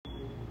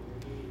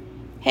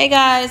Hey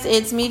guys,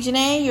 it's me,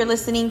 Janae. You're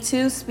listening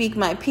to Speak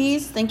My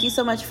Piece. Thank you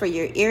so much for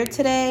your ear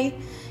today.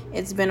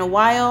 It's been a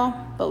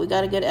while, but we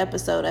got a good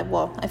episode.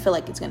 I feel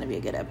like it's going to be a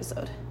good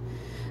episode.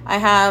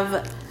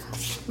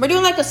 We're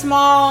doing like a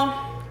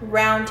small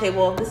round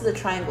table. This is a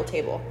triangle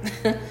table.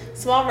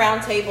 Small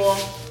round table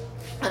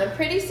on a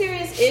pretty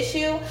serious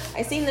issue.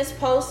 I seen this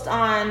post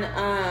on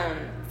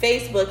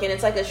Facebook, and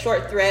it's like a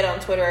short thread on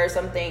Twitter or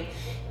something.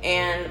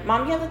 And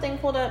Mom, you have the thing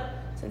pulled up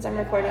since I'm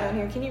recording on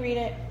here. Can you read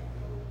it?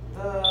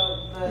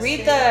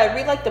 Read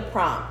like the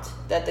prompt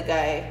that the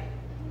guy.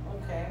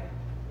 Okay.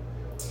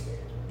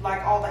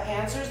 Like all the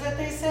answers that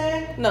they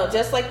said? No,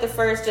 just like the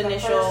first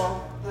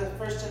initial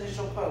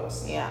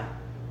post. Yeah.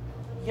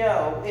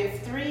 Yo,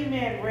 if 3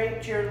 men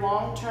raped your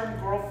long-term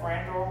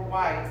girlfriend or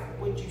wife,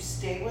 would you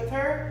stay with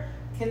her,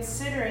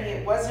 considering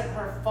it wasn't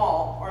her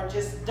fault, or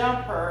just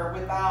dump her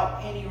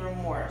without any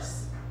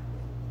remorse?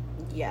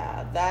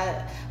 Yeah,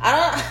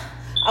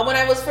 when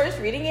I was first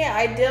reading it,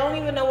 I don't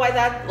even know why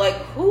that, like,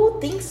 who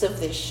thinks of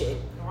this shit?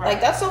 Right.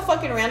 Like, that's so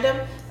fucking random.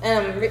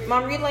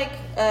 Mom, read, like,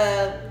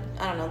 I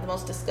don't know, the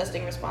most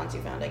disgusting response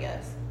you found, I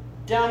guess.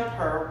 Dump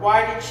her.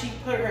 Why did she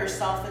put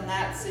herself in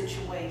that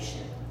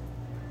situation?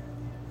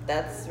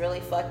 That's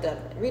really fucked up.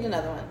 Read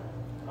another one.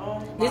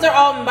 Oh, these are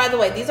all, by the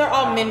way, these are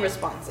all men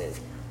responses.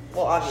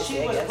 Well,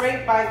 obviously, she was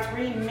raped by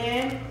 3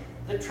 men.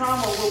 The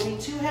trauma will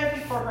be too heavy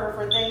for her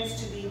for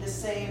things to be the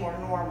same or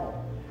normal.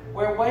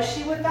 Where was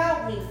she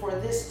without me for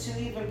this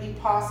to even be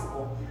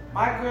possible?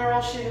 My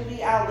girl shouldn't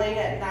be out late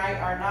at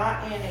night or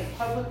not in a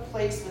public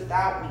place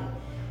without me.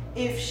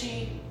 If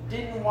she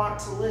didn't want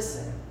to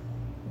listen. ...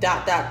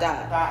 That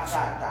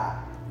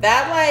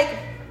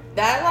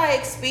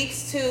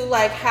speaks to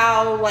like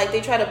how like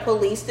they try to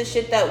police the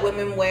shit that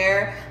women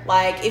wear.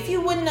 Like, if you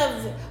wouldn't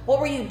have,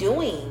 what were you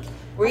doing?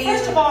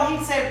 First of all,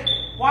 he said,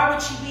 why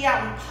would she be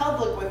out in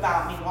public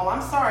without me? Well,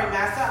 I'm sorry,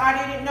 Master.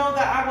 I didn't know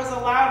that I was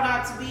allowed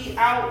not to be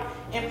out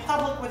in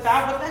public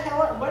without. What the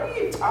hell? What are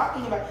you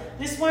talking about?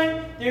 This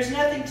one, there's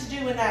nothing to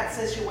do in that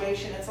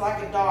situation. It's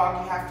like a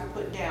dog you have to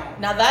put down.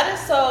 Now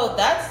that's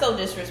so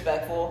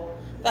disrespectful.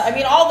 I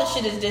mean, all the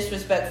shit is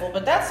disrespectful,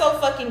 but that's so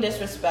fucking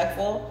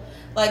disrespectful.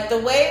 Like, the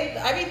way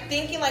I be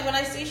thinking, like, when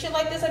I see shit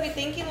like this, I be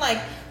thinking, like,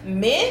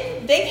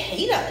 men, they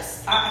hate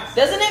us.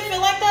 Doesn't it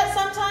feel like that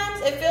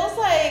sometimes? It feels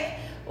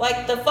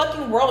like the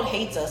fucking world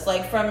hates us.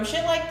 Like, from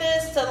shit like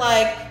this to,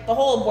 like, the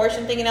whole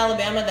abortion thing in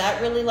Alabama,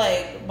 that really,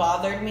 like,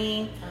 bothered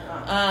me.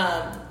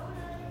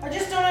 I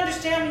just don't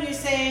understand when you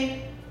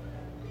say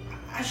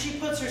she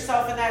puts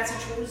herself in that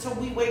situation. So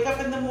we wake up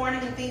in the morning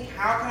and think,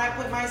 how can I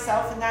put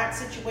myself in that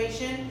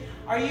situation?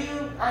 Are you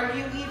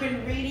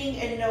even reading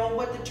and know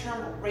what the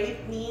term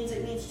rape means?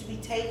 It means to be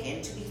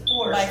taken, to be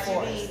forced. By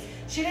force.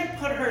 She didn't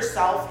put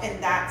herself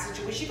in that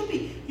situation.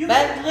 You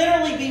could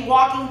literally be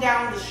walking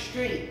down the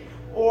street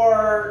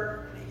or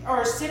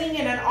sitting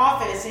in an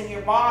office and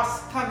your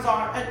boss comes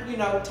on,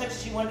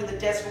 touches you under the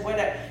desk or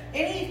whatever.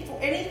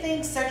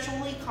 Anything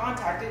sexually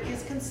contacted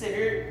is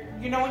considered,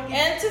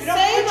 and to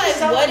say,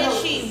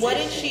 like, what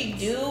did she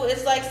do?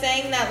 It's like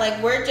saying that,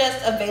 like, we're just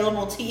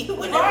available to you.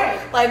 Right.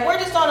 Like, we're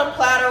just on a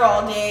platter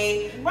all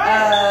day,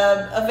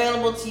 right.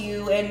 Available to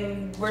you,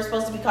 and we're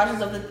supposed to be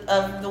cautious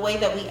of the way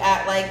that we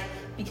act, like,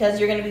 because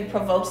you're going to be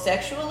provoked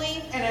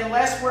sexually. And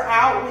unless we're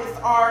out with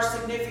our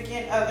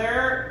significant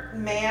other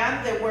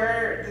man, that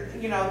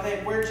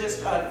we're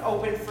just an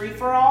open free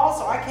for all.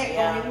 So I can't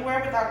go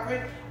anywhere without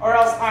quit, or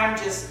else I'm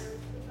just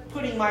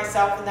putting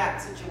myself in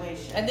that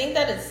situation. I think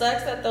that it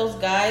sucks that those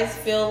guys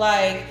feel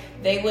like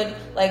they would,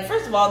 like,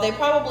 first of all, they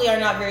probably are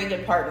not very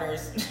good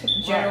partners,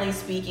 generally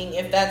speaking,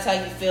 if that's how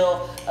you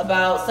feel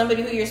about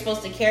somebody who you're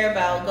supposed to care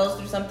about goes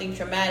through something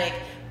traumatic,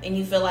 and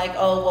you feel like,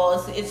 oh,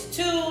 well, it's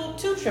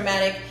too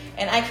traumatic,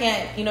 and I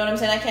can't, you know what I'm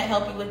saying? I can't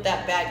help you with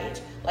that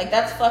baggage. Like,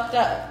 that's fucked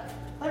up.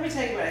 Let me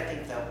tell you what I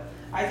think, though.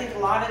 I think a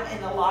lot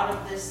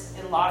of this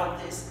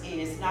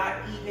is not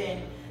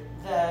even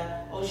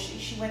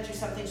she went through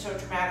something so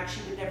traumatic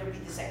she would never be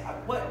the same.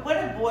 What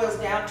it boils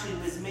down to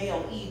is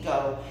male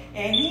ego,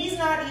 and he's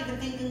not even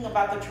thinking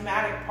about the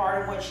traumatic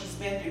part of what she's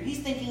been through. He's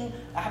thinking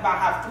about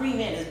how 3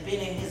 men has been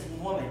in his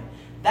woman.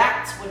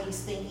 That's what he's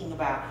thinking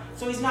about.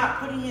 So he's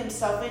not putting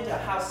himself into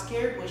how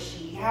scared was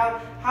she,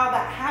 how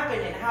that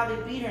happened, and how they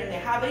beat her, and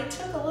how they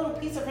took a little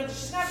piece of her that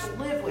she's going to have to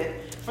live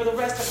with for the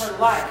rest of her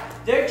life.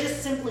 They're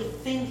just simply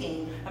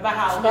thinking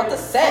about the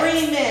sex.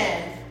 3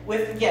 men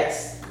with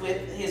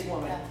his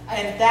woman. Yeah.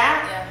 And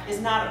that is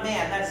not a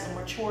man. That is a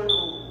mature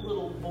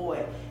little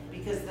boy.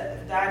 Because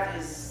that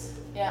is...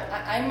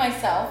 Yeah, I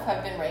myself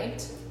have been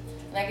raped.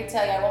 And I can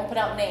tell you, I won't put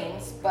out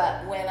names,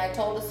 but when I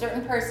told a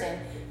certain person,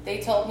 they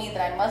told me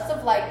that I must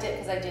have liked it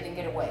because I didn't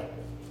get away.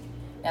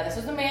 Now, this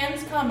was a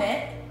man's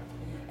comment.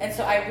 And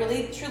so I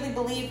really, truly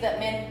believe that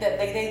men, that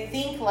they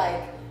think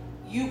like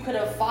you could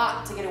have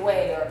fought to get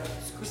away or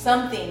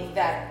something,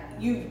 that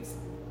you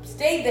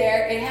stayed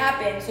there, it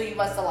happened, so you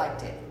must have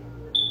liked it.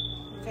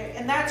 Okay,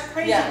 and that's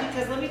crazy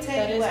because let me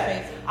tell you what,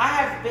 I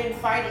have been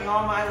fighting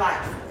all my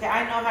life. Okay,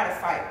 I know how to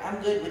fight. I'm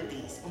good with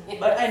these.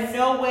 But in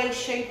no way,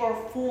 shape, or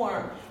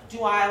form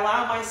do I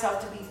allow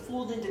myself to be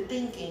fooled into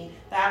thinking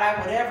that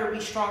I would ever be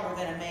stronger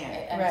than a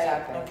man?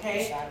 Exactly.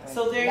 Okay. Exactly.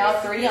 So there's now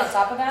 3 on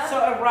top of that. So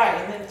right,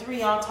 and then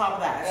 3 on top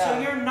of that. Yeah.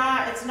 So you're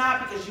not. It's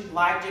not because you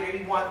liked it or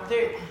you want.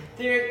 There.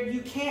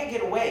 You can't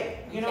get away.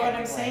 You know what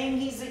I'm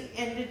saying?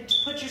 And to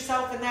put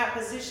yourself in that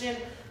position,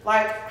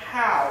 like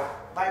how,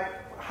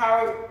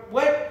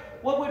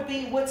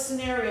 what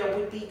scenario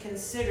would be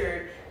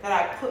considered that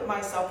I put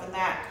myself in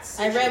that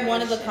situation? I read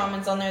one of the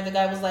comments on there. The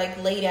guy was like,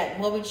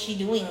 what was she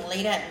doing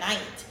late at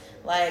night?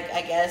 Like,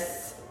 I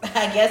guess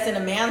in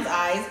a man's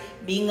eyes,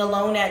 being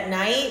alone at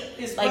night.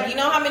 Like, you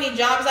know how many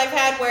jobs I've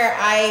had where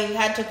I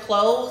had to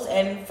close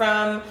and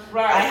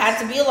I had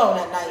to be alone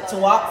at night to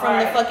walk from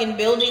the fucking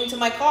building to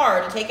my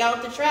car to take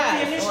out the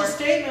trash. The initial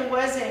statement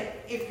wasn't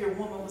if your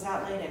woman was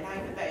out late at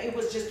night, but it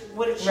was just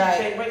what did she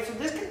say? Right. So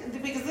this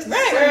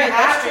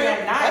happen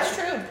at night. That's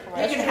true.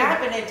 It can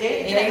happen at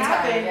day. It can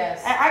happen.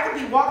 Yes. I could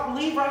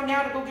leave right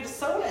now to go get a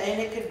soda, and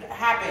it could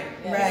happen.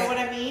 Yes. You know what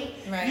I mean?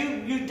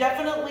 Right. You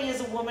definitely, as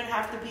a woman,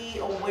 have to be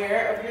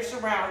aware of your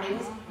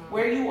surroundings,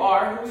 where you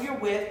are, who you're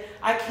with.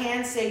 I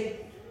can say,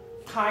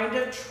 kind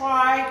of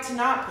try to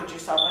not put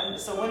yourself in.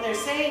 So when they're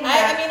saying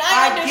that,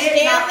 I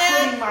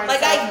understand that.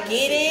 Like, I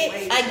get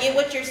it. I get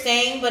what you're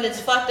saying, but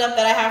it's fucked up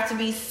that I have to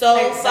be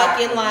so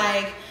fucking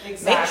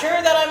make sure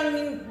that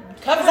I'm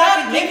covered up.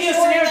 I can give you a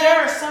scenario. There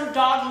are some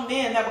doggy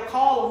men that would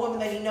call a woman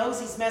that he knows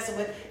he's messing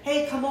with,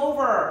 hey, come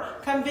over,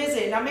 come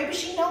visit. Now, maybe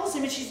she knows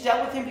him and she's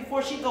dealt with him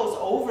before she goes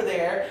over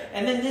there,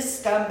 and then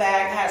this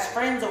scumbag has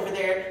friends over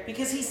there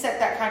because he set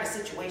that kind of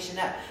situation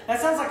up. That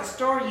sounds like a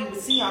story you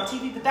would see on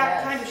TV, but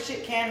that kind of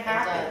shit can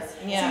happen.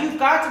 So you've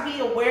got to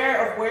be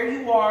aware of where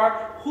you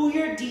are, who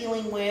you're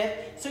dealing with.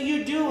 So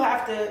you do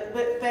have to,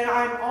 but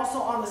I'm also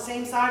on the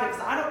same side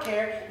because I don't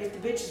care if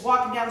the bitch is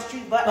walking down the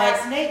street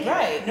butt-ass naked.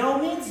 Right. No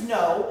means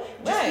no.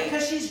 Just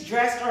because she's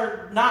dressed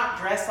or not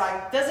dressed,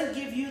 doesn't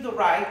give you the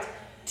right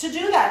to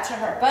do that to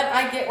her. But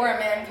I get where a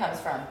man comes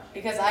from,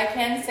 because I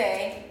can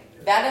say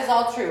that is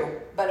all true.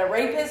 But a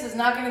rapist is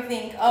not going to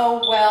think,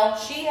 oh, well,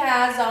 she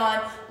has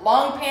on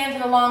long pants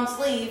and a long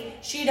sleeve,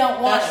 she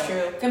don't want That's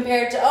it. true.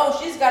 Compared to, oh,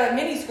 she's got a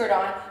mini skirt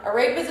on. A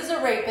rapist is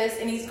a rapist,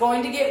 and he's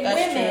going to get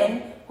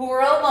women who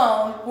are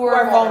alone, who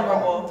are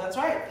vulnerable. That's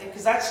right,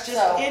 because that's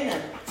just in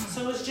them.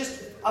 So it's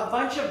just a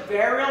bunch of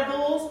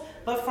variables.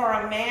 But for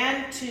a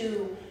man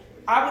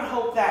I would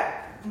hope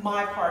that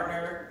my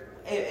partner,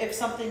 if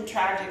something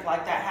tragic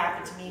like that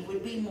happened to me,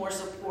 would be more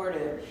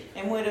supportive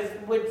and would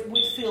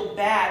feel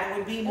bad and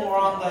would be more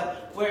on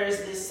the where is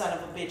this son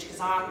of a bitch because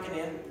I'm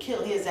gonna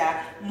kill his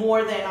ass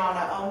more than on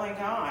a oh my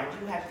god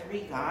you had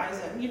 3 guys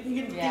and you're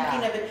thinking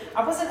of it.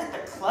 I wasn't at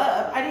the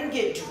club. I didn't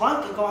get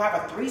drunk and go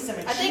have a threesome.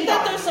 And I think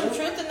that there's some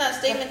truth in that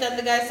statement that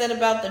the guy said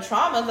about the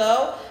trauma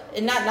though.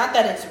 And not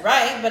that it's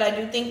right, but I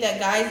do think that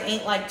guys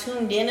ain't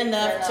tuned in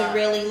enough to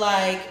really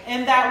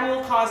and that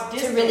will cause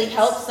distance. To really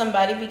help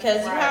somebody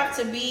because you have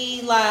to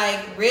be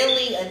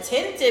really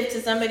attentive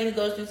to somebody who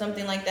goes through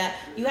something like that.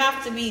 You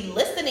have to be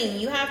listening.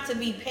 You have to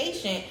be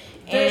patient.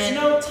 There's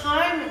no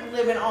time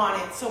limit on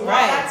it. So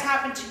while that's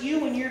happened to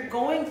you and you're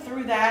going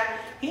through that,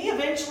 he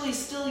eventually is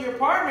still your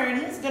partner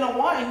and he's going to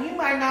want, and you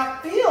might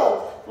not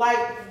feel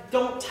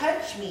don't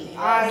touch me.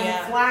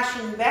 I'm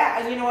flashing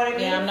back. You know what I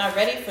mean? Yeah, I'm not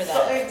ready for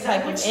that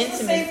type of intimacy. Which is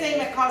the same thing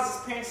that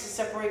causes parents to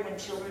separate when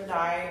children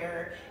die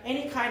or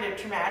any kind of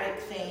traumatic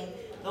thing.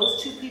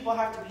 Those two people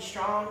have to be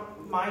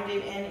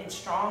strong-minded and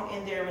strong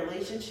in their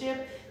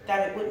relationship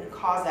that it wouldn't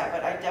cause that.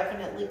 But I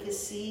definitely could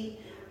see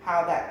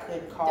how that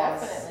could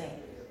cause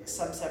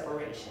some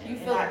separation. You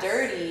feel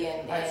dirty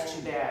and that's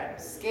too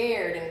bad.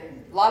 Scared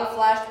and a lot of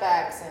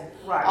flashbacks and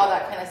all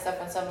that kind of stuff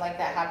when something like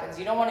that happens.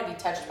 You don't want to be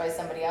touched by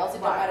somebody else.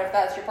 It don't matter if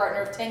that's your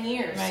partner of 10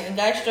 years. Right, and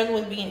guys struggle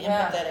with being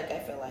empathetic, I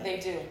feel like. They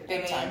do,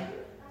 big time.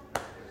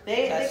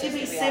 They can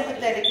be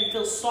sympathetic and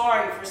feel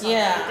sorry for somebody.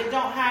 Yeah. They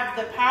don't have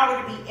the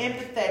power to be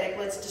empathetic.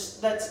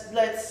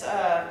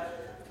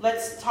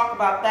 Let's talk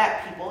about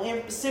that, people.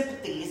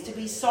 Sympathy is to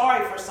be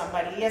sorry for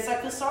somebody. Yes, I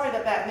feel sorry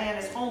that man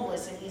is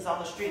homeless and he's on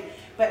the street.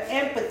 But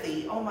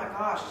empathy, oh my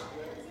gosh.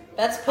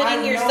 That's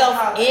putting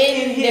yourself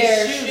in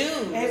their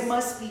shoes. It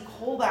must be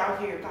cold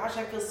out here. Gosh,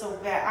 I feel so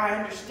bad. I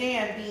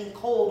understand being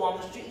cold on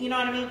the street. You know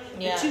what I mean?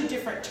 Yeah. They're 2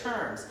 different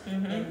terms.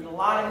 Mm-hmm. And a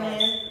lot of men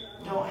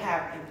don't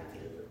have empathy.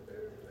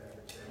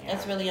 Yeah.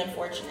 That's really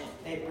unfortunate.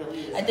 It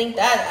really is. I think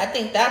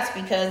that's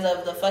because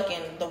of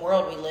the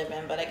world we live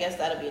in, but I guess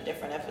that'll be a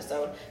different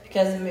episode.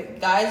 Because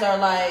guys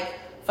are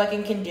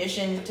fucking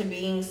conditioned to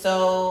being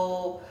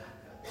so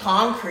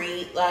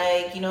concrete,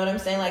 you know what I'm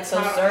saying?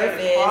 So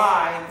surface.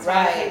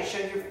 Right. Show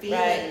your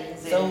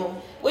feelings. Right. So,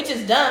 which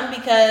is dumb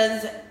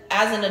because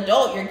as an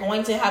adult, you're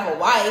going to have a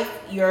wife.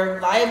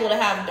 You're liable to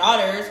have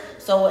daughters.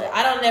 So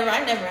I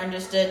never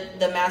understood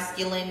the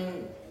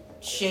masculine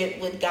shit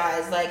with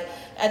guys.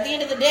 At the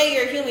end of the day,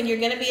 you're human. You're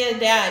going to be a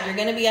dad. You're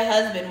going to be a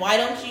husband. Why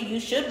don't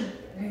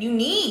you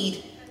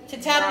need to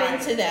tap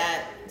into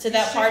that,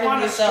 part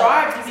of yourself.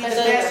 You strive to be the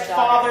best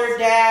father,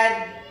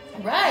 dad,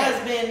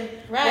 husband,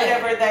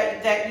 whatever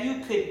that you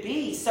could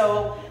be.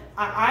 So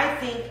I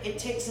think it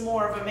takes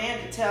more of a man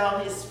to tell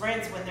his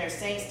friends when they're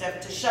saying stuff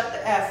to shut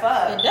the F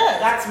up. It does.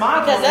 That's my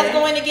because woman, that's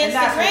going against and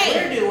that's the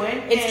grain. what we're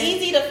doing. It's and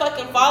easy to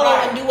fucking follow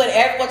Right. and do what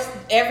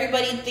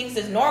everybody thinks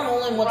is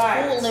normal and what's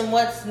Right. cool and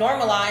what's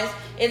normalized.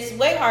 It's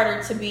way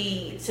harder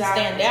to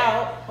stand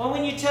out. Well,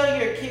 when you tell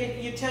your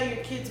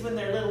kids when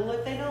they're little,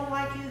 if they don't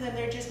like you, then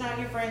they're just not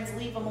your friends.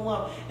 Leave them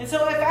alone. And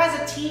so, if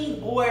as a teen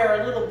boy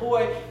or a little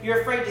boy,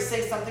 you're afraid to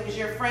say something because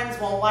your friends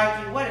won't like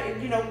you,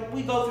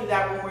 we go through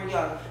that when we're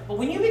young. But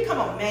when you become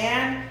a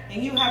man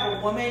and you have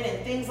a woman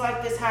and things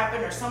like this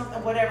happen or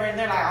something, whatever, and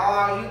they're like,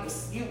 oh,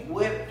 you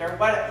whipped or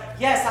whatever.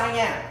 Yes, I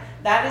am.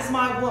 That is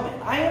my woman.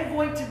 I am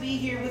going to be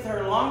here with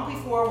her long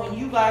before when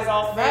you guys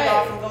all fade Right.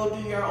 off and go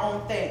do your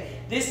own thing.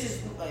 This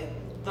is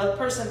the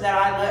person that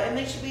I love, and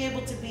they should be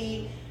able to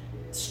be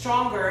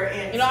stronger.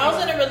 And I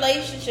was in a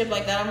relationship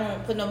like that. I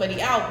won't put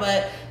nobody out,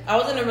 but I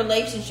was in a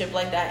relationship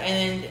like that,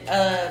 and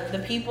the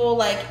people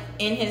like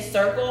in his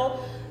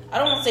circle, I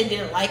don't want to say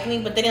didn't like me,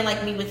 but they didn't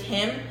like me with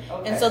him.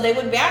 Okay. And so they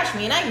would bash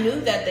me, and I knew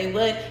that they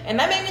would, and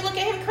that made me look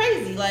at him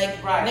crazy.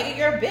 Like, Right. nigga,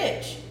 you're a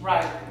bitch.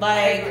 Right. Like,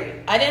 I agree.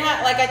 I didn't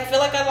have, like, I feel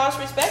like I lost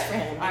respect for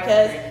him I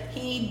because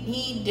agree.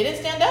 he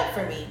didn't stand up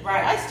for me.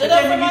 Right. I stood but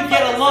up then for my when you get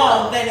fucking along,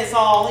 self. then it's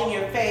all in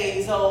your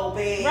face. Oh,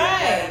 babe.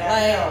 Right.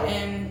 No.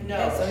 No.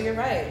 Yeah, so you're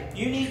right.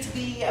 You need to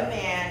be a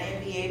man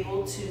and be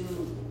able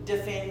to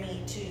defend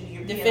me to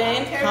your Defend, I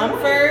don't care who it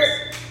comfort,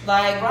 is.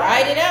 like, Right.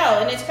 ride it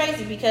out. And it's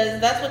crazy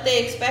because that's what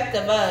they expect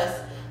of us.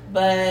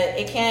 But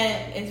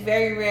it's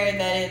very rare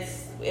that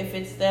if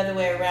it's the other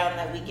way around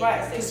that we get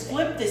Right, the because same thing.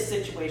 flip this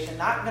situation,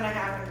 not going to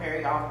happen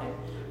very often.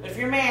 But if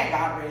your man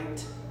got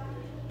raped,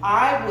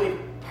 I would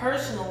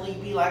personally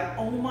be like,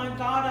 oh my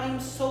God, I'm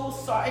so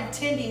sorry.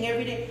 Attending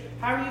every day.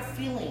 How are you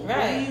feeling? What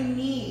Right. do you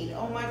need?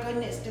 Oh my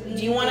goodness. Do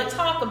you want to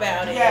talk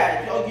about it?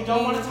 Yeah. Oh, you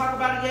don't want to talk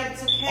about it yet?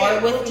 It's okay. Or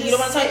We'll you don't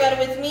want to talk sit. about it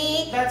with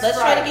me? That's Let's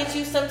try right. to get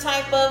you some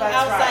type of That's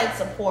outside right.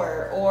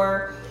 support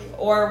or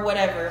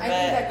whatever. I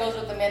think that goes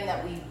with the men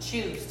that we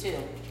choose too.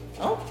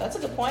 Oh, that's a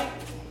good point.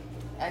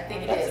 I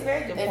think That's it is. a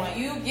very good if point.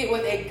 you get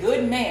with a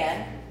good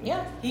man, Yeah.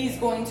 he's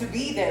going to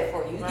be there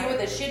for you. You Right. get with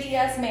a shitty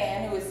ass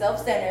man who is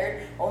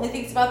self-centered, only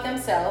thinks about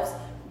themselves,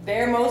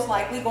 they're most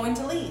likely going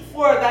to leave.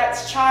 Or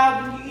that's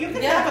child. You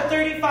can Yeah. have a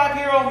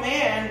 35-year-old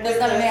man That's with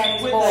not a man,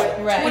 he's a with boy.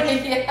 a Right.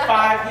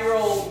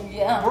 25-year-old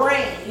Yeah.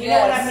 brain. You know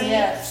what I Yes, mean?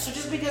 yes. So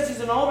just because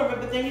he's an older man,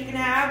 but then you can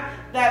have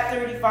that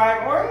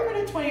 35 or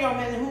even a 20-year-old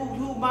man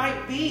who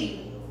might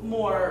be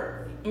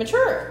more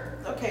Mature.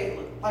 okay.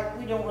 Like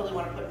we don't really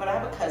want to put, but I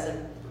have a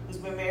cousin who's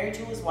been married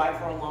to his wife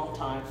for a long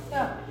time.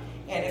 Yeah.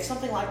 And if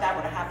something like that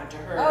would have happened to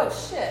her, Oh,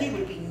 shit. he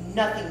would be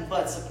nothing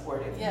but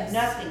supportive. Yes,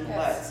 Nothing yes.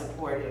 but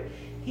supportive.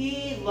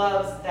 He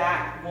loves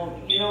that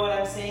woman. You know what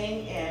I'm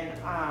saying? And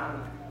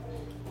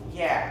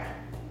yeah,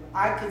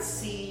 I could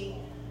see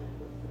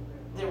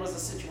there was a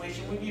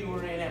situation when you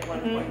were in at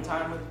one point in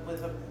time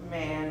with a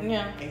man,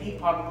 Yeah. and he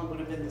probably would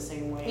have been the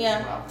same way. Yeah,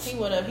 as well. he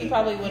would have. He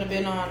probably would have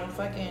been on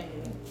fucking.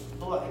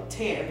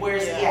 10.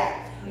 Where's he Yeah. at?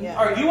 Yeah.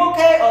 Are you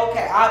okay?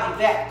 Okay, I'll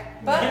be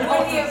back. But You know?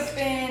 would he have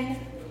been?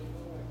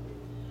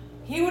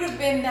 He would have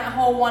been that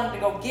whole wanting to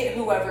go get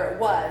whoever it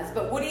was.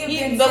 But would he have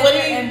been But would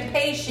tender he- and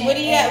patient? Would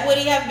he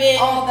have been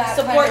all that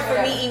support kind of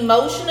for me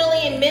emotionally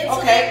and mentally?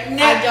 Okay,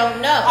 now- I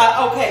don't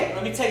know. Okay,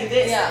 let me tell you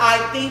this. Yeah. I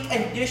think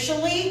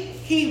initially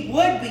he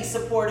would be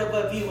supportive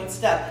of you and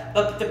stuff,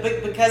 but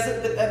because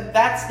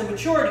that's the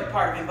maturity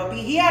part of him. But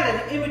he had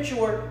an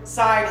immature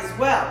side as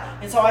well,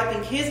 and so I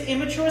think his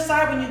immature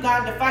side, when you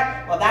got into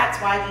fight, well, that's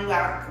why you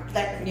out.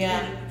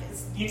 Yeah.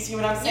 You see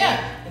what I'm saying? Yeah.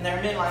 And there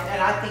are men like,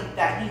 and I think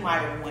that he might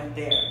have went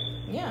there.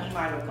 Yeah. He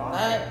might have gone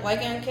there.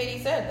 Like Aunt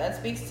Katie said, that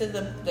speaks to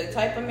the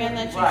type of man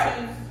that you Right.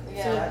 choose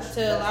Yeah,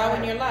 to allow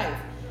in right. your life.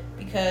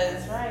 Because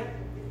That's right.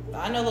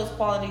 I know those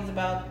qualities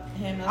about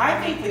him. That's I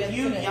why think he with is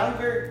you today.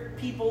 younger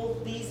people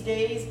these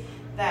days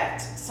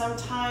that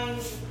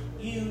sometimes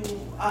you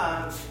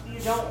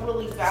don't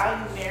really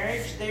value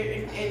marriage.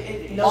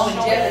 Longevity. Nobody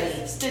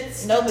does.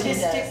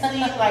 Statistically,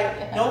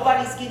 like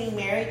nobody's getting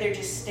married. They're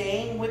just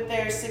staying with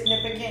their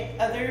significant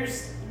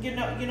others. You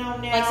know now.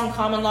 Like some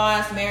common law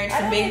ass marriage,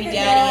 I some don't baby even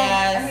daddy know.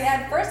 ass. I mean,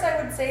 at first I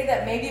would say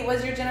that maybe it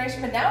was your generation,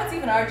 but now it's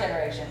even our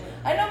generation.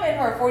 I know men who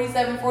are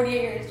 47, 48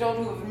 years old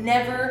who have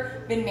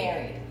never been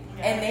married.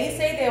 Yeah. And they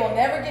say they will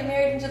never get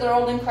married until they're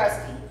old and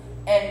crusty.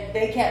 And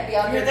they can't be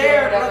out You're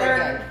there there, doing whatever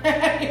brother.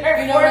 again. You're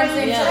You know what I'm 40,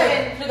 saying?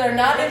 Yeah. So they're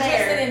not You're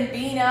interested there. in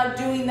being out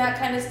doing that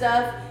kind of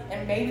stuff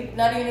and maybe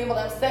not even able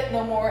to have sex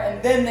no more,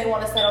 and then they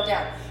want to settle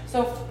down.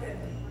 So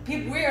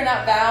we are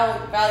not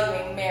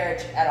valuing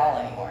marriage at all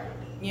anymore.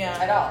 Yeah.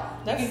 At all.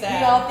 That's We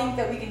sad. all think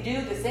that we can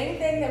do the same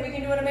thing that we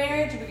can do in a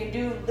marriage, we can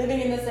do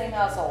living in the same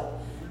household.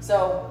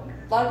 So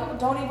a lot of people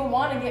don't even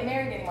want to get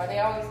married anymore. They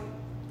don't.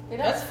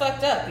 That's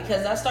fucked up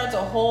because that starts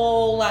a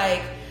whole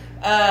like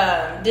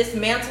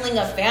dismantling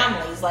of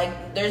families.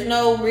 Like there's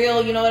no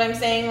real, you know what I'm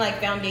saying, like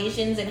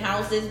foundations and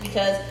houses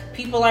because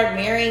people aren't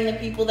marrying the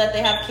people that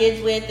they have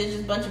kids with. There's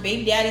just a bunch of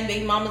baby daddies,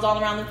 baby mamas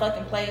all around the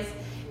fucking place.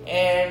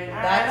 And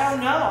I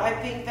don't know. I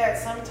think that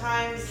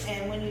sometimes,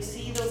 and when you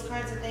see those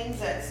kinds of things,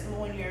 that's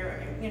when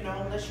you're,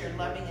 unless you're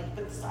loving it.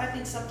 But I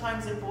think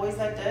sometimes in boys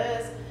that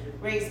does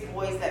raise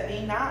boys that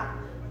may not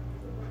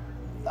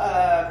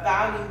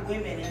value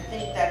women and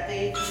think that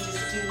they can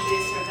just do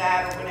this or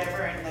that or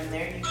whatever, and then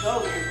there you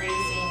go, you're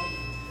raising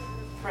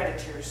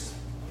predators.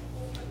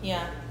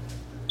 Yeah,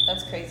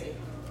 that's crazy.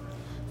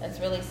 That's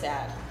really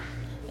sad.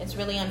 It's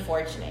really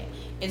unfortunate.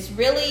 It's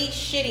really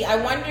shitty. I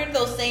wonder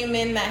those same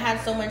men that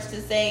had so much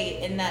to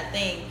say in that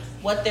thing,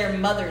 what their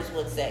mothers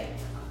would say.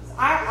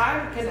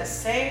 I'm gonna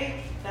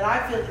say that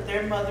I feel that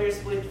their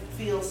mothers would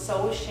feel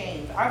so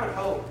ashamed. I would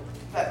hope.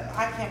 But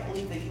I can't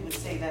believe that you would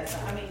say that.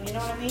 I mean, you know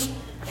what I mean?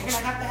 They're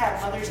going to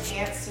have mothers,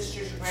 aunts,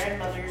 sisters,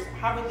 grandmothers.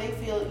 How would they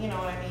feel, you know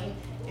what I mean?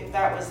 If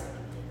that was...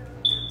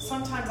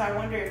 Sometimes I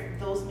wonder if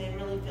those men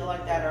really feel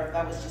like that, or if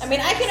that was just... I mean,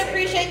 I can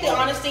appreciate the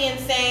honesty in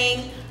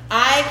saying,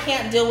 I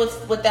can't deal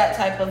with that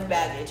type of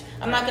baggage.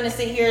 I'm not going to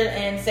sit here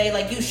and say,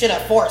 like, you should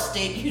have forced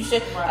it. You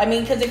should... Right. I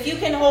mean, because if you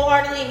can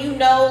wholeheartedly, and you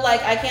know,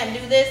 like, I can't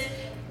do this,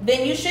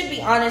 then you should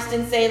be honest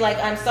and say,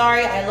 like, I'm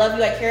sorry, I love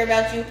you, I care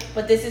about you,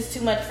 but this is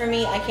too much for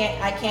me. I can't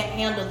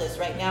handle this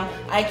right now.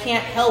 I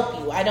can't help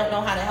you. I don't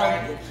know how to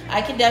help you.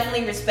 I can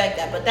definitely respect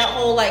that. But that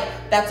whole, like,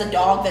 that's a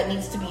dog that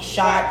needs to be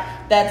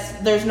shot,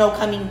 there's no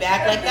coming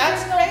back, like,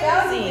 that's crazy. There's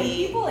no value in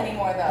people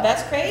anymore, though.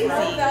 That's crazy.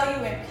 There's no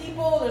value in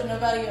people, there's no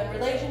value in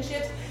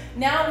relationships.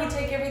 Now we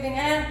take everything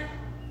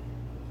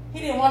he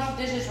didn't wash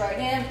the dishes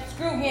right,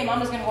 screw him, I'm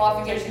just going to go off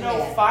and get There's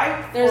no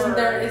fight. There's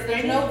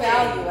no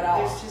value at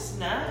all. There's just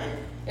none.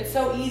 It's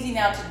so easy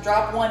now to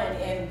drop one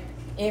and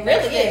it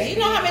really is. You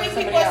know how many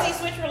people I see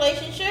switch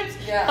relationships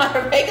on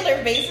a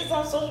regular basis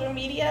on social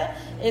media?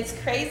 It's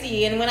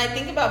crazy. And when I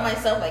think about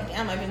myself, like,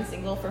 damn, I've been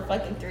single for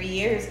fucking 3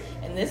 years,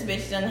 and this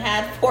bitch done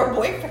had 4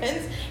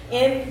 boyfriends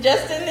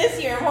just in this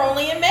year. We're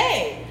only in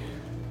May.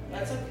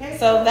 That's okay.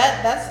 So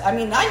that's. I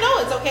mean, I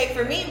know it's okay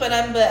for me, but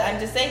I'm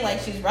just saying, like,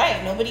 she's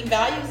right. Nobody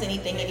values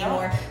anything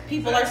anymore.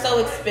 People are so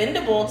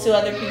expendable to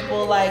other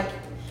people, like.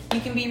 You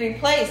can be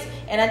replaced.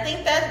 And I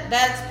think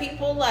that's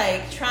people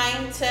like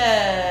trying to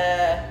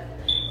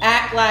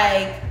act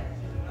like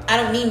I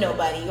don't need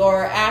nobody,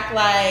 or act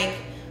like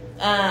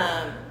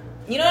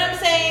you know what I'm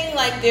saying?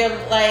 Like they're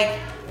like,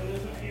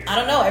 I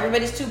don't know,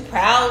 everybody's too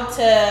proud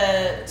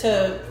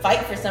to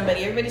fight for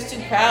somebody. Everybody's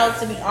too proud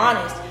to be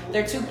honest.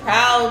 They're too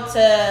proud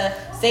to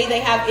say they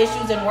have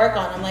issues and work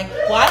on them. Like,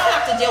 well, I don't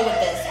have to deal with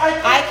this.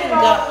 I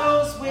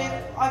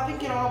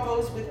think it all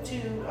goes with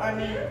too, I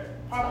mean,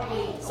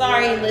 probably.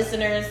 Sorry,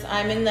 listeners.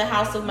 I'm in the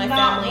house of my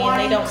family and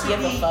they don't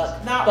give a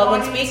fuck. But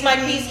when Speak My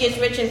Peace gets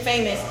rich and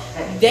famous,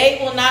 they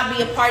will not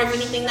be a part of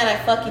anything that I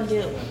fucking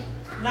do.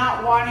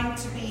 Not wanting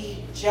to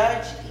be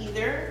judged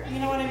either. You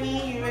know what I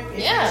mean? If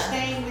you're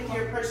staying with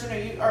your person,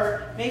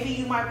 or maybe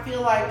you might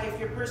feel like if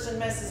your person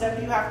messes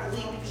up, you have to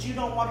leave because you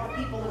don't want the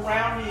people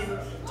around you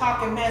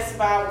talking mess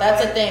about.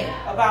 That's a thing.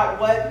 About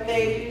what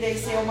they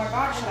say. Oh my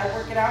God, should I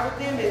work it out with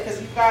them?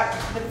 Because you've got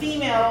the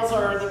females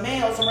or the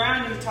males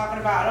around you talking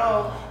about,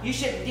 oh, you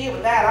shouldn't deal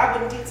with that. I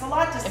wouldn't deal. It's a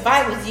lot to say. If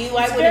I was you,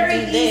 I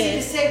wouldn't do this. It's very easy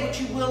to say what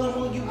you will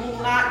and what you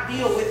will not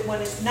deal with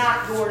when it's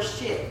not your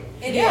shit.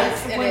 It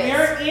is. When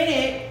you're in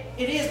it.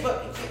 It is,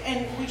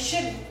 and we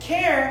shouldn't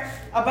care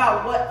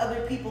about what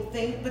other people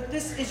think, but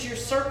this is your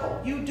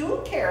circle. You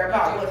do care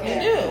about what they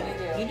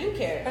do. You do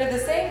care. But at the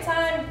same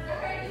time,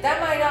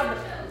 that might not,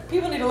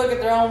 people need to look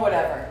at their own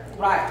whatever.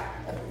 Right.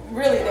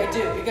 Really, they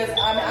do. Because,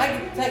 I mean, I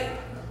can take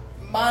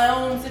my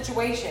own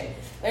situation.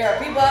 There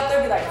are people out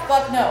there be like,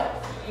 fuck no.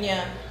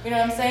 Yeah. You know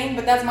what I'm saying?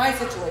 But that's my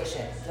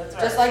situation. That's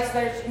right. Just like,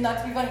 there's,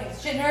 not to be funny,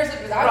 shit in her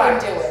sisters, I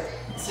wouldn't deal with.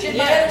 Shit,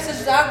 my other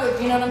sisters, I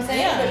would, you know what I'm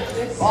saying? Yeah. But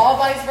it's all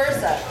vice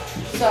versa.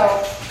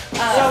 So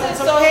it's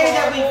okay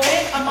that we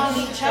fit among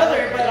each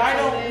other, but I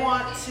don't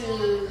want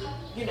to,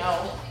 you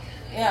know.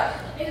 Yeah.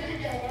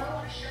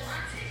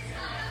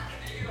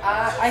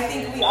 I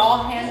think we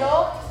all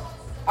handle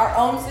our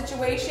own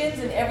situations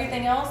and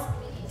everything else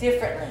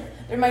differently.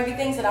 There might be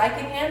things that I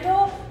can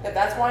handle,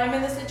 that's why I'm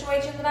in the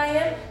situation that I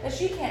am, that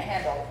she can't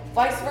handle.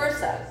 Vice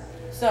versa.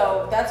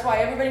 So that's why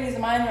everybody needs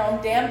to mind their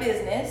own damn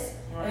business.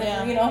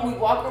 And you know, we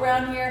walk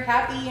around here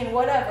happy and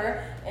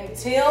whatever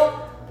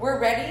until we're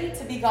ready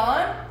to be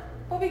gone,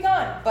 we'll be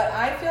gone. But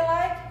I feel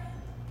like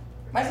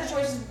my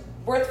situation is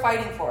worth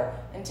fighting for.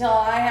 Until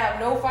I have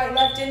no fight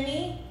left in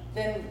me,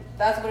 then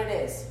that's what it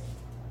is.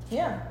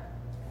 Yeah.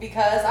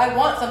 Because I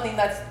want something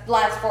that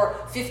lasts for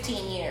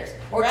 15 years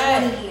or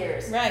 20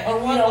 years. Right. Or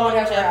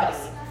whatever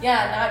else.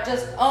 Yeah, not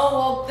just, oh,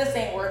 well, this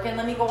ain't working.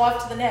 Let me go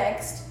off to the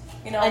next.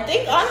 You know, I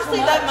think honestly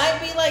that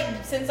might be like,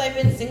 since I've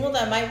been single,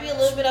 that might be a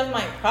little bit of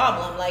my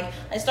problem. Like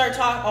I'll start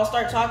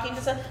talking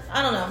to some.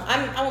 I don't know.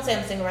 I won't say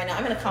I'm single right now.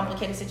 I'm in a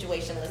complicated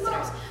situation,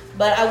 listeners.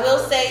 But I will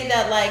say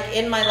that like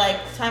in my like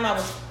time I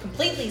was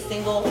completely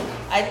single,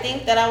 I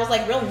think that I was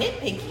like real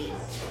nitpicky.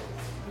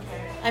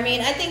 I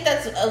mean, I think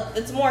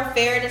it's more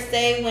fair to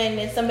say when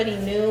it's somebody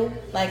new.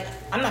 Like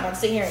I'm not gonna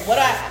sit here and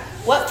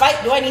what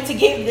fight do I need to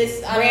give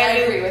this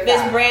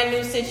brand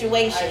new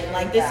situation?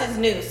 Like this is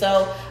new.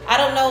 So I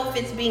don't know if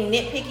it's being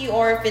nitpicky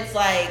or if it's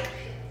like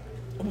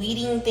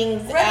weeding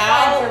things Red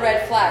flags out. are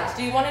red flags.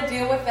 Do you want to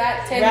deal with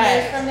that 10 Right.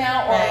 years from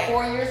now or Right.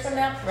 4 years from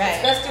now? Right.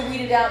 It's best to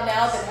weed it out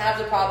now than have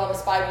the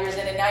problems 5 years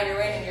in and now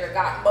you're in and you're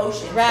got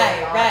motions Right,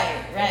 going on right,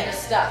 and right. you're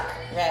stuck.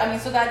 Right. I mean,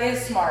 so that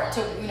is smart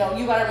to, you know,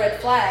 you got a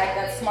red flag,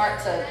 that's smart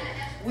to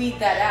weed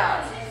that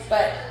out.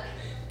 But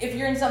if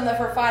you're in something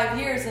for 5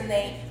 years and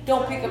they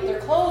don't pick up their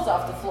clothes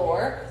off the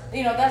floor,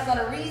 you know, that's not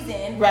a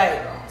reason Right.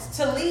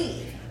 to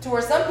leave. To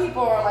where some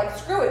people are like,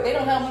 screw it, they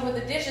don't help me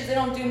with the dishes, they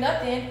don't do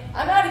nothing,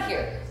 I'm out of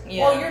here.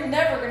 Yeah. Well, you're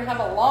never going to have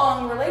a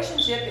long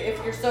relationship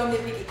if you're so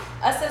nitpicky.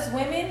 Us as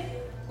women,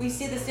 we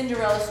see the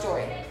Cinderella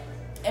story.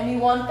 And we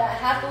want that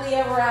happily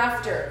ever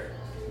after.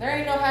 There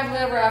ain't no happily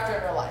ever after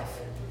in real life.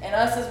 And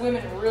us as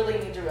women really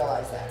need to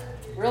realize that.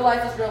 Real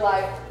life is real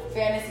life.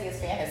 Fantasy is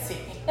fantasy.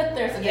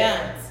 There's a Yeah.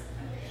 difference.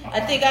 I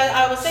think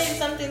I was saying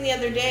something the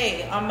other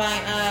day on my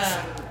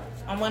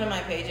on one of my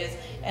pages,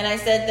 and I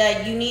said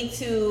that you need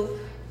to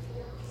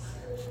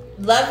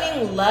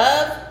loving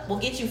love will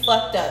get you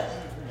fucked up.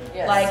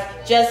 Yes.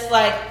 Like just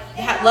like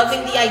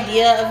loving the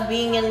idea of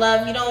being in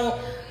love. You don't,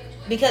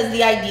 because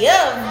the idea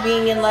of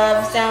being in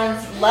love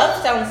sounds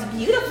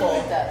beautiful.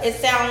 It does. It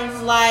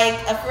sounds like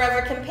a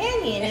forever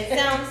companion. It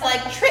sounds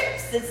like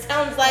trips. It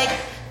sounds like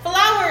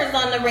flowers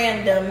on the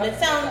random. It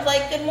sounds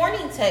like good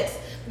morning text.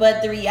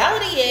 But the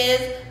reality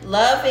is,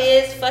 love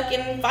is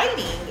fucking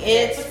fighting.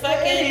 It's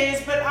fucking. It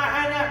is, but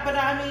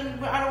I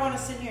mean, I don't want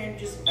to sit here and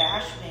just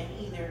bash men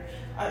either.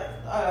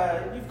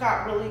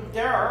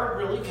 There are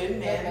really good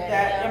men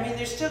that, I mean,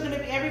 there's still going to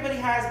be, everybody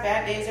has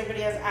bad days,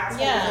 everybody has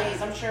asshole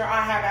days. I'm sure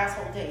I have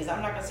asshole days.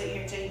 I'm not going to sit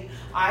here and tell you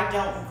I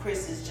don't, and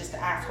Chris is just an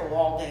asshole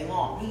all day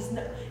long.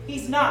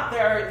 He's not.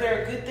 There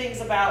are good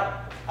things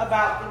about,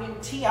 I mean,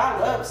 T.I.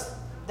 loves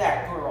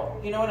that girl.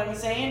 You know what I'm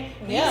saying?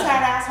 He's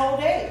had asshole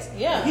days.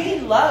 Yeah. He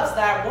loves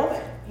that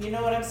woman. You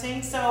know what I'm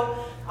saying?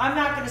 So I'm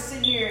not going to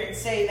sit here and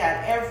say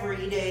that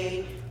every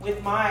day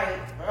with my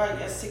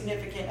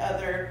significant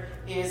other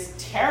is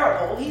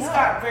terrible. He's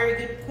got very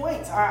good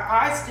points.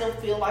 I still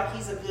feel like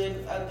he's a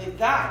good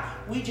guy.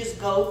 We just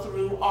go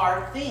through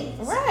our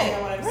things. Right. You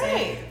know what I'm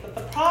saying? But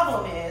the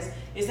problem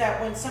is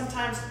that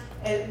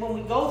when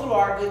we go through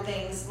our good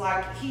things,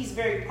 like he's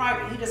very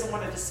private, he doesn't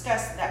want to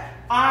discuss that.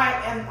 I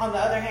am, on the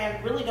other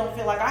hand, really don't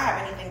feel like I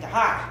have anything to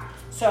hide.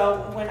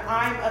 So when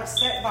I'm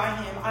upset by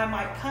him, I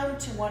might come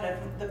to one of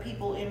the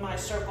people in my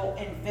circle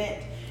and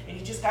vent. And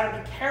you just got to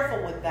be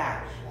careful with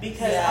that,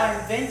 because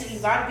I'm venting. You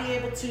got to be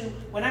able to,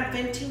 when I'm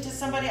venting to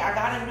somebody, I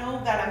got to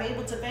know that I'm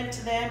able to vent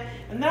to them.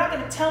 And they're not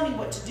going to tell me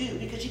what to do,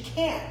 because you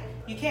can't.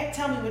 You can't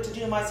tell me what to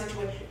do in my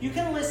situation. You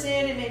can listen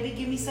and maybe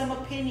give me some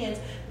opinions,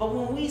 but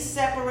when we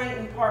separate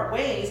and part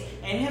ways,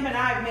 and him and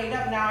I have made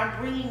up now, I'm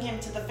bringing him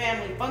to the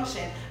family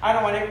function. I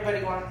don't want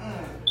everybody going,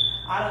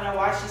 I don't know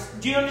why she's...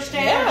 Do you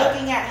understand? Yeah.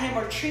 Looking at him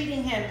or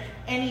treating him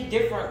any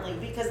differently,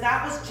 because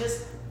that was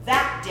just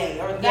that day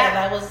or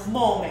that was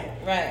moment.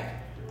 right.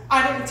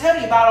 I didn't tell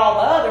you about all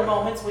the other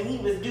moments when he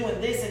was doing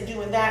this and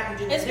doing that and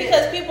doing It's this.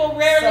 because people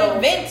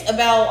rarely vent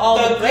about all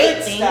the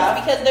great things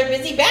because they're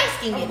busy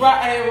basking in it.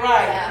 Right.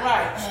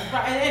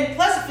 And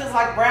plus it feels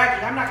like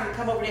bragging. I'm not going to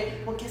come over there,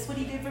 well, guess what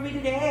he did for me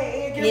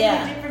today? Guess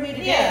what he did for me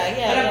today?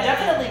 But I'm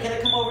definitely going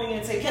to come over to you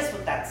and say, guess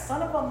what that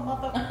son of a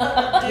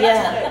motherfucker did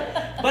today?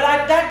 But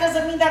that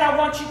doesn't mean that I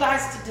want you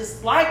guys to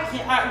dislike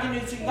him.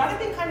 So you got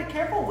to be kind of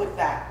careful with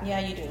that. Yeah,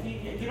 you do.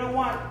 You don't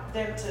want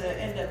them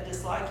to end up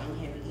disliking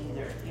him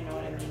either. You know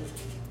what I mean?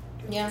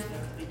 Yeah,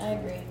 I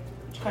agree.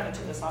 Which kind of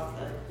took us off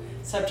the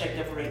subject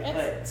of rape,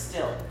 but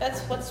still. That's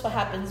what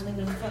happens when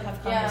you have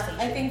conversation. Yeah,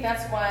 I think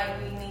that's why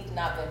we need to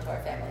not vent to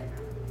our family.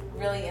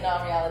 Really, in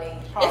all reality.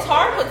 It's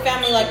hard with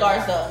family like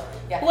ours, though.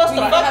 Yeah. Who else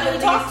the fuck do we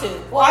talk to?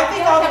 Well, I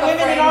think all the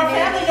women in our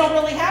family don't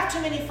really have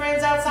too many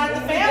friends outside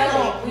the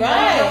family.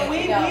 Right.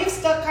 We've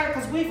stuck kind of,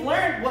 because we've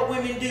learned what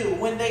women do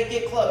when they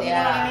get close. You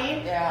know what I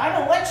mean? Yeah. I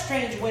don't let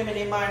strange women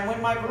in mine.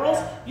 When my girls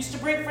used to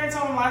bring friends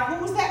home, I'm like,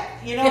 who was that?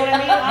 You know what I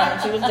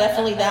mean? She was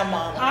definitely that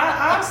mom.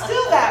 I'm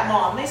still that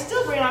mom. They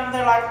still bring them.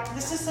 They're like,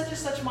 this is such and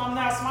such mom.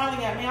 Now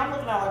smiling at me. I'm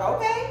looking at like,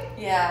 okay.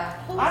 Yeah.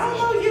 I don't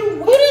know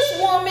you. Who this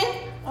woman?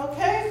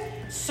 Okay.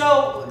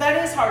 So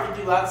that is hard to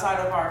do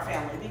outside of our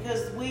family,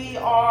 because we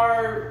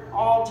are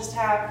all just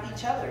have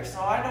each other.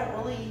 So I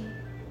don't really,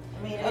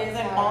 other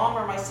than mom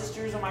or my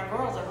sisters or my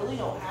girls, I really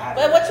don't have.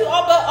 But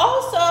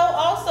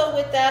also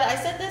with that,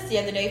 I said this the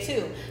other day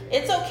too.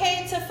 It's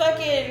okay to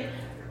fucking,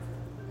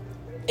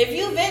 if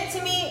you vent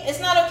to me, it's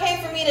not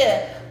okay for me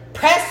to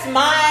press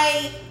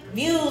my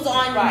views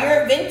on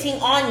your venting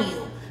on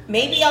you.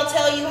 Maybe I'll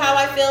tell you how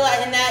I feel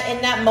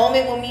in that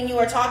moment when me and you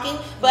are talking,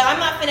 but I'm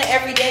not finna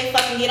every day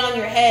fucking get on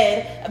your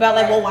head about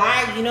like, well,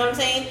 why? You know what I'm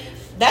saying?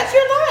 That's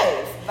your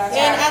life.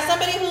 As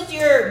somebody who's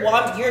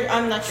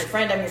I'm not your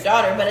friend, I'm your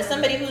daughter, but as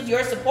somebody who's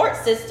your support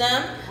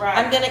system,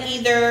 I'm gonna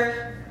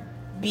either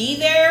be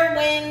there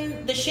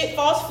when the shit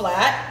falls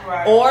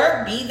flat,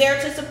 or be there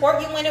to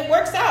support you when it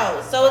works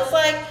out. So it's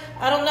like,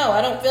 I don't know.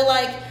 I don't feel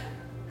like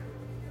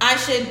I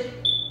should,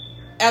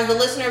 as the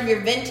listener of your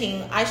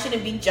venting, I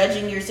shouldn't be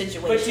judging your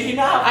situation. But you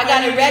know, I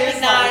gotta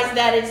recognize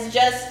that it's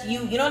just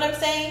you. You know what I'm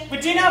saying?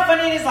 But you know how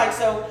funny it is? Like,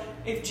 so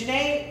if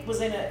Janae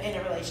was in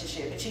a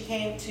relationship and she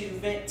came to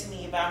vent to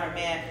me about her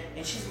man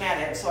and she's mad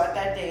at him, so at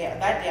that day I'm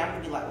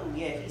gonna be like, oh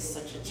yeah, he's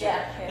such a jerk.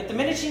 Yeah. But the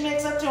minute she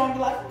makes up to him, I'm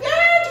like,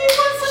 yeah, do you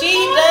want some She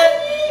coffee?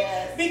 does.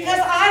 Yes. Because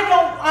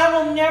I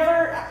will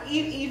never,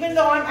 even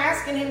though I'm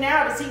asking him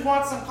now, does he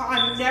want some coffee?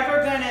 I'm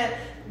never gonna.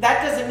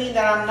 That doesn't mean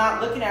that I'm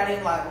not looking at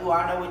him like, oh,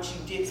 I know what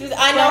you did.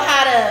 I know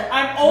how to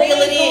I'm only reel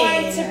it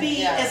going in. to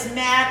be as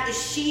mad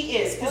as she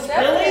is. Because Well,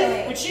 really,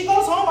 definitely. when she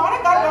goes home, I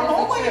don't got to That go is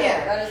home the with truth.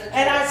 him. That is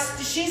the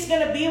And she's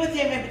going to be with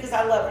him, and because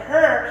I love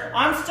her,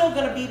 I'm still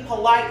going to be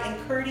polite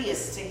and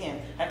courteous to him.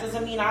 That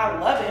doesn't mean I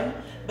love him,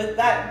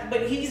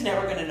 but he's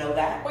never going to know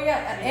that. Well,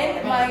 yeah, You know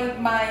and what I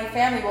mean? my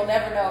family will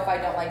never know if I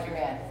don't like your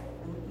man.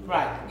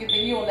 Right.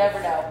 You will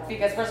never know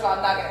because first of all,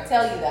 I'm not going to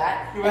tell you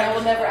that, and I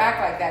will never act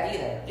like that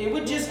either. It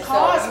would just So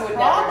cause you would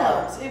never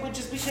problems. It would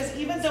just, because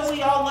even though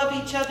we all love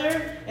each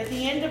other, at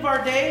the end of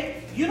our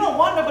day, you don't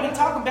want nobody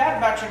talking bad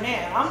about your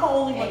man. I'm the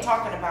only one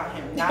talking about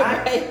him,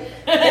 not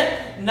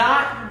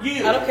not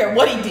you. I don't care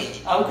what he did.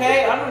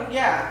 Okay, I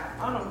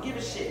don't give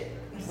a shit.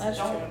 That's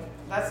true.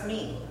 That's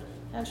me.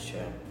 That's true.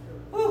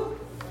 Whew.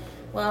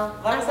 Well,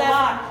 That was a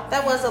lot.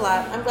 That was a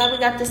lot. I'm glad we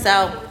got this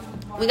out.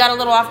 We got a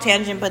little off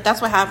tangent, but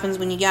that's what happens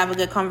when you have a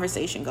good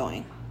conversation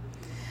going.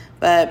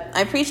 But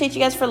I appreciate you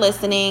guys for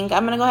listening.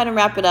 I'm going to go ahead and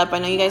wrap it up. I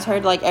know you guys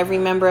heard like every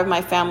member of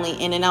my family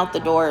in and out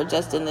the door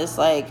just in this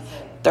like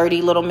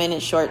 30 little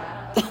minute short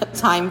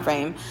time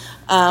frame.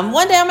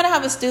 One day I'm going to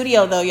have a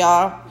studio though,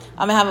 y'all.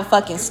 I'm going to have a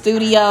fucking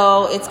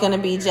studio. It's going to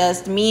be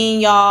just me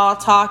and y'all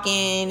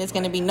talking. It's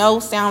going to be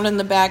no sound in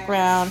the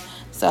background.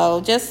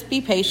 So just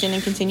be patient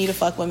and continue to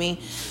fuck with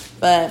me.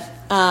 But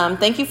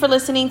thank you for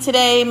listening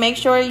today. Make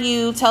sure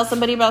you tell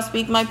somebody about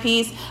Speak My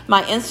Piece.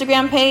 My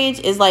Instagram page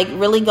is like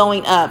really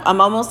going up.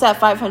 I'm almost at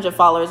 500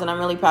 followers and I'm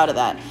really proud of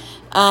that.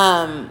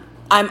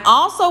 I'm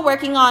also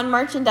working on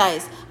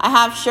merchandise. I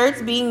have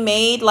shirts being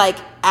made like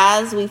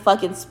as we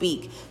fucking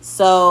speak.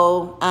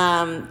 So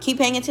keep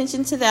paying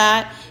attention to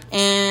that.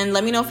 And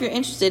let me know if you're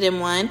interested in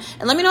one.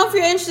 And let me know if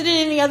you're interested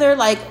in any other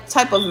like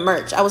type of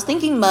merch. I was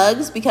thinking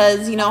mugs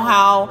because you know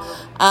how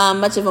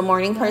much of a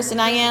morning person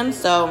I am.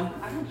 So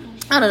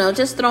I don't know,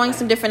 just throwing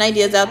some different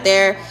ideas out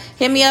there.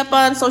 Hit me up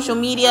on social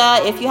media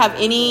if you have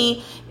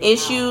any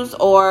issues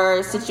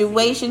or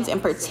situations in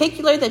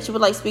particular that you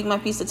would like Speak My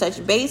Piece to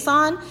touch base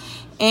on.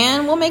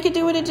 And we'll make it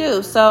do what it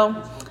do. So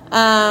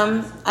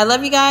I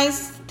love you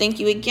guys. Thank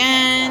you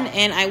again.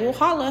 And I will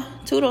holla.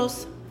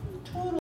 Toodles.